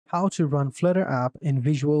How to run Flutter app in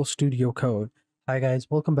Visual Studio Code. Hi guys,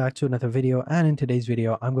 welcome back to another video, and in today's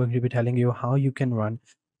video I'm going to be telling you how you can run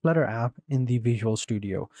Flutter app in the Visual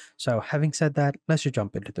Studio. So having said that, let's just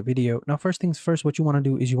jump into the video. Now first things first, what you want to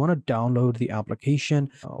do is you want to download the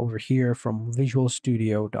application over here from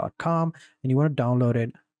visualstudio.com, and you want to download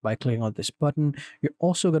it by clicking on this button. You're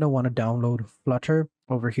also going to want to download Flutter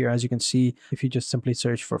over here. As you can see, if you just simply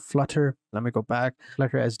search for Flutter, let me go back,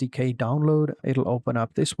 Flutter SDK download, it'll open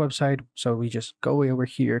up this website. So we just go over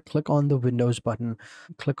here, click on the Windows button,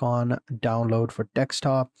 click on download for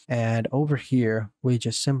desktop, and over here we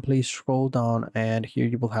just simply scroll down, and here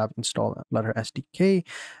you will have install Flutter SDK,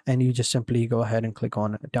 and you just simply go ahead and click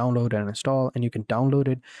on download and install, and you can download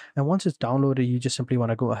it. And once it's downloaded, you just simply want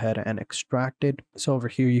to go ahead and extract it. So over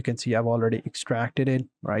here you can see I've already extracted it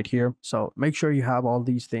right here. So make sure you have all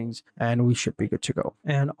these things and we should be good to go.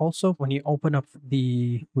 And also when you open up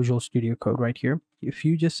the Visual Studio Code right here, if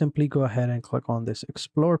you just simply go ahead and click on this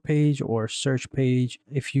explore page or search page,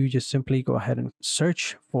 if you just simply go ahead and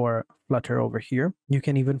search for Flutter over here, you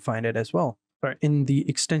can even find it as well. In the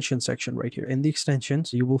extension section right here, in the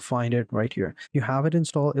extensions, you will find it right here. You have it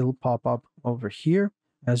installed, it'll pop up over here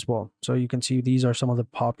as well. So you can see these are some of the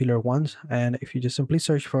popular ones, and if you just simply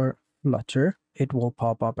search for Flutter, it will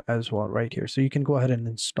pop up as well right here. So you can go ahead and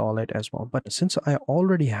install it as well. But since I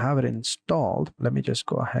already have it installed, let me just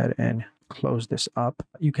go ahead and close this up.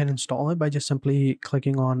 You can install it by just simply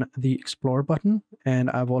clicking on the explore button, and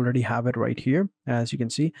I've already have it right here. As you can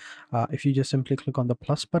see, if you just simply click on the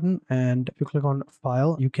plus button and if you click on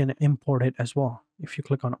file, you can import it as well. If you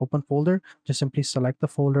click on open folder, just simply select the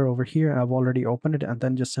folder over here. I've already opened it, and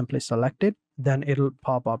then just simply select it, then it'll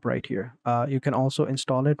pop up right here. You can also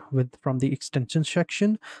install it from the extension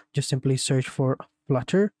section. Just simply search for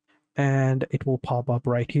Flutter and it will pop up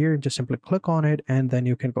right here. Just simply click on it, and then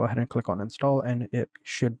you can go ahead and click on install, and it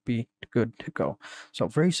should be good to go. So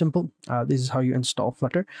very simple. This is how you install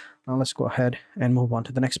Flutter. Now let's go ahead and move on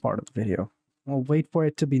to the next part of the video. We'll wait for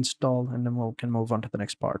it to be installed, and then we can move on to the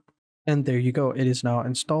next part. And there you go, it is now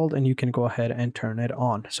installed, and you can go ahead and turn it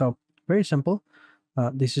on. So very simple.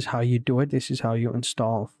 This is how you do it. This is how you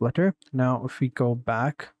install Flutter. Now if we go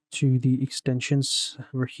back to the extensions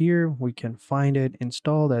over here, we can find it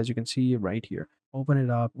installed, as you can see right here. Open it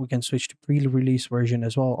up, we can switch to pre-release version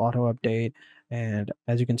as well, auto update, and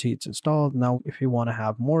as you can see it's installed. Now if you want to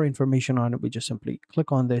have more information on it, we just simply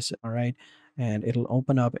click on this, all right, and it'll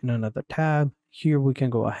open up in another tab. Here we can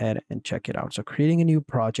go ahead and check it out. So creating a new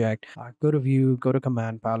project, go to view, go to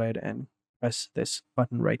command palette, and press this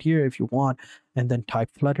button right here if you want, and then type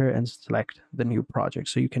Flutter and select the new project.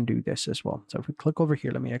 So you can do this as well. So if we click over here,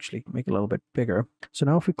 let me actually make it a little bit bigger. So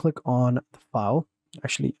now if we click on the file,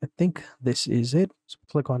 actually I think this is it. So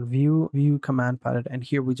click on view command palette, and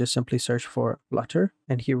here we just simply search for Flutter,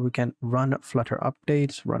 and here we can run Flutter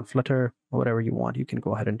updates, run Flutter, whatever you want. You can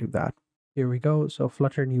go ahead and do that. Here we go. So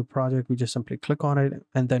Flutter new project, we just simply click on it,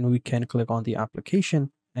 and then we can click on the application,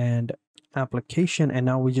 and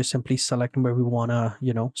now we just simply select where we want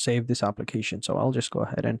to save this application. So I'll just go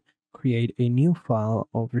ahead and create a new file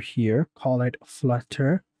over here, call it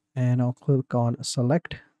Flutter, and I'll click on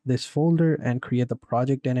select this folder and create the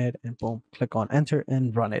project in it, and boom, click on enter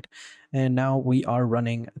and run it. And now we are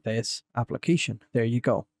running this application. There you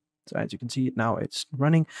go. So as you can see, now it's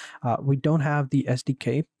running. We don't have the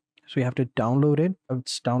SDK, so we have to download it.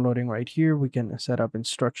 It's downloading right here. We can set up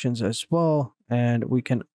instructions as well, and we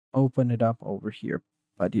can open it up over here.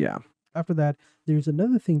 But yeah, after that, there's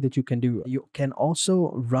another thing that you can do. You can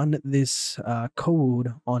also run this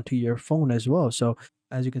code onto your phone as well. So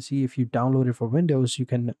as you can see, if you download it for Windows, you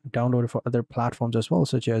can download it for other platforms as well,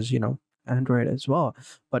 such as Android as well.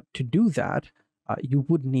 But to do that, you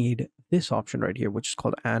would need this option right here, which is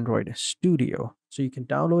called Android Studio. So you can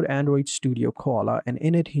download Android Studio Koala, and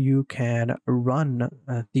in it you can run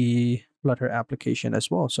the Flutter application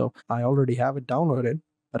as well. So I already have it downloaded,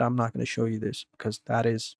 but I'm not going to show you this because that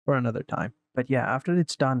is for another time. But yeah, after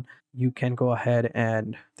it's done, you can go ahead,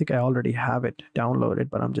 and I think I already have it downloaded,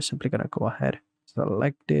 but I'm just simply going to go ahead,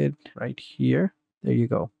 select it right here. There you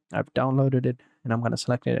go. I've downloaded it, and I'm going to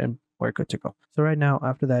select it, and we're good to go. So right now,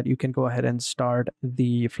 after that, you can go ahead and start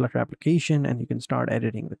the Flutter application, and you can start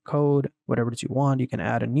editing the code, whatever it is you want. You can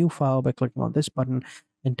add a new file by clicking on this button,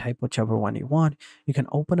 and type whichever one you want. You can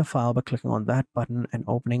open a file by clicking on that button and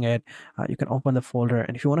opening it. You can open the folder,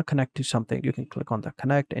 and if you want to connect to something, you can click on the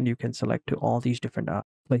connect, and you can select to all these different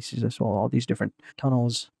places as well, all these different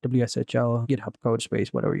tunnels, WSHL, GitHub code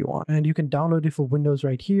space, whatever you want. And you can download it for Windows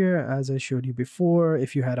right here. As I showed you before,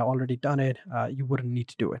 if you had already done it, you wouldn't need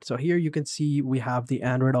to do it. So here you can see we have the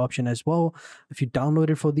Android option as well. If you download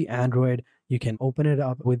it for the Android, you can open it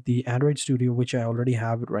up with the Android Studio, which I already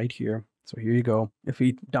have it right here. So here you go. If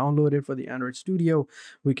we download it for the Android Studio,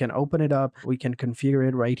 we can open it up, we can configure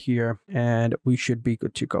it right here, and we should be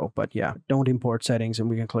good to go. But yeah, don't import settings, and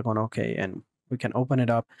we can click on OK, and we can open it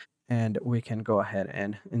up, and we can go ahead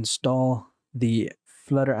and install the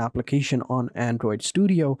Flutter application on Android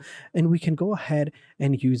Studio, and we can go ahead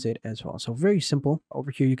and use it as well. So very simple.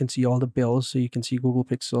 Over here you can see all the builds. So you can see Google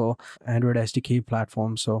Pixel, Android SDK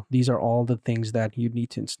platform. So these are all the things that you need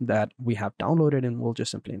to that we have downloaded, and we'll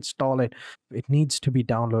just simply install it. It needs to be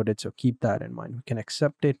downloaded, so keep that in mind. We can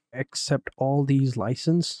accept it, accept all these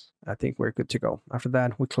license. I think we're good to go. After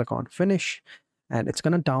that, we click on finish, and it's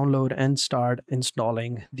going to download and start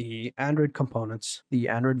installing the Android components, the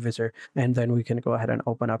Android Visor, and then we can go ahead and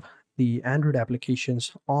open up the Android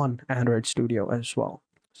applications on Android Studio as well.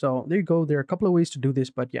 So there you go. There are a couple of ways to do this,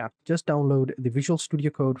 but yeah, just download the Visual Studio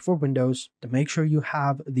Code for Windows to make sure you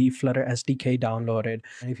have the Flutter SDK downloaded.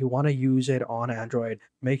 And if you want to use it on Android,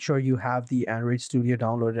 make sure you have the Android Studio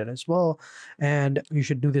downloaded as well. And you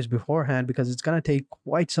should do this beforehand because it's going to take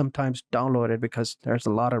quite some time to download it because there's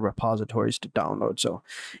a lot of repositories to download. So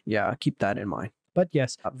yeah, keep that in mind. But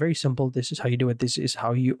yes, very simple. This is how you do it. This is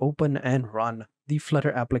how you open and run the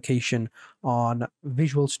Flutter application on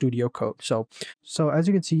Visual Studio Code. So as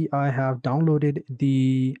you can see, I have downloaded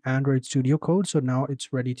the Android Studio Code. So now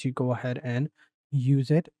it's ready to go ahead and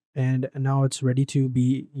use it. And now it's ready to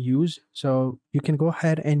be used. So you can go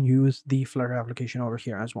ahead and use the Flutter application over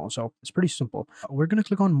here as well. So it's pretty simple. We're going to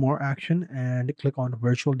click on More Action and click on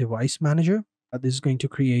Virtual Device Manager. This is going to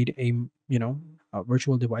create a, a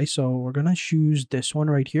virtual device. So we're going to choose this one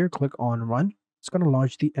right here. Click on Run. It's going to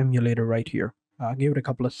launch the emulator right here. Give it a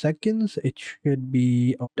couple of seconds. It should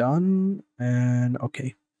be done. And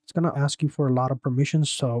okay. It's going to ask you for a lot of permissions.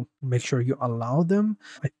 So make sure you allow them.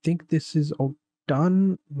 I think this is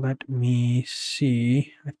done. Let me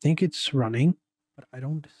see. I think it's running, but I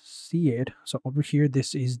don't see it. So over here,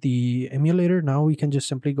 this is the emulator. Now we can just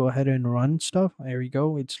simply go ahead and run stuff. There we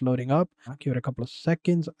go. It's loading up. I'll give it a couple of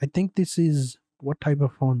seconds. I think this is what type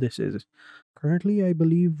of phone this is. Currently, I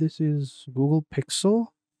believe this is Google Pixel,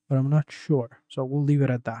 but I'm not sure. So we'll leave it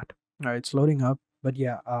at that. All right, it's loading up. But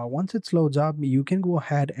yeah, once it loads up, you can go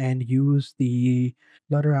ahead and use the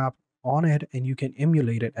Flutter app on it, and you can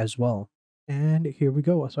emulate it as well. And here we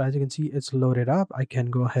go. So as you can see, it's loaded up. I can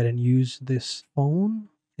go ahead and use this phone.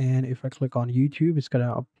 And if I click on YouTube, it's going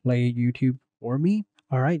to play YouTube for me.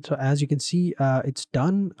 All right. So as you can see, it's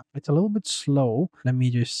done. It's a little bit slow. Let me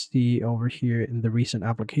just see over here in the recent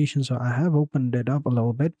application. So I have opened it up a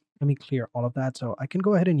little bit. Let me clear all of that. So I can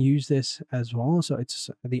go ahead and use this as well. So it's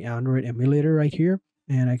the Android emulator right here.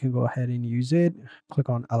 And I can go ahead and use it. Click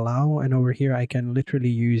on allow. And over here, I can literally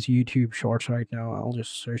use YouTube Shorts right now. I'll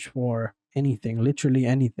just search for anything, literally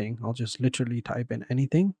anything. I'll just literally type in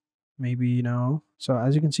anything. Maybe now. So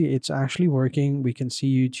as you can see, it's actually working. We can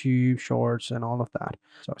see YouTube Shorts and all of that.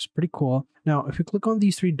 So it's pretty cool. Now, if you click on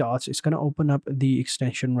these three dots, it's going to open up the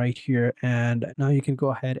extension right here. And now you can go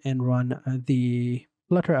ahead and run the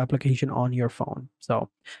Flutter application on your phone. So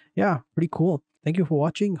yeah, pretty cool. Thank you for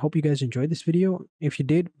watching. Hope you guys enjoyed this video. If you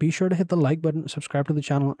did, be sure to hit the like button, subscribe to the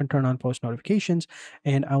channel, and turn on post notifications.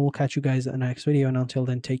 And I will catch you guys in the next video. And until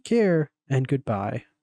then, take care and goodbye.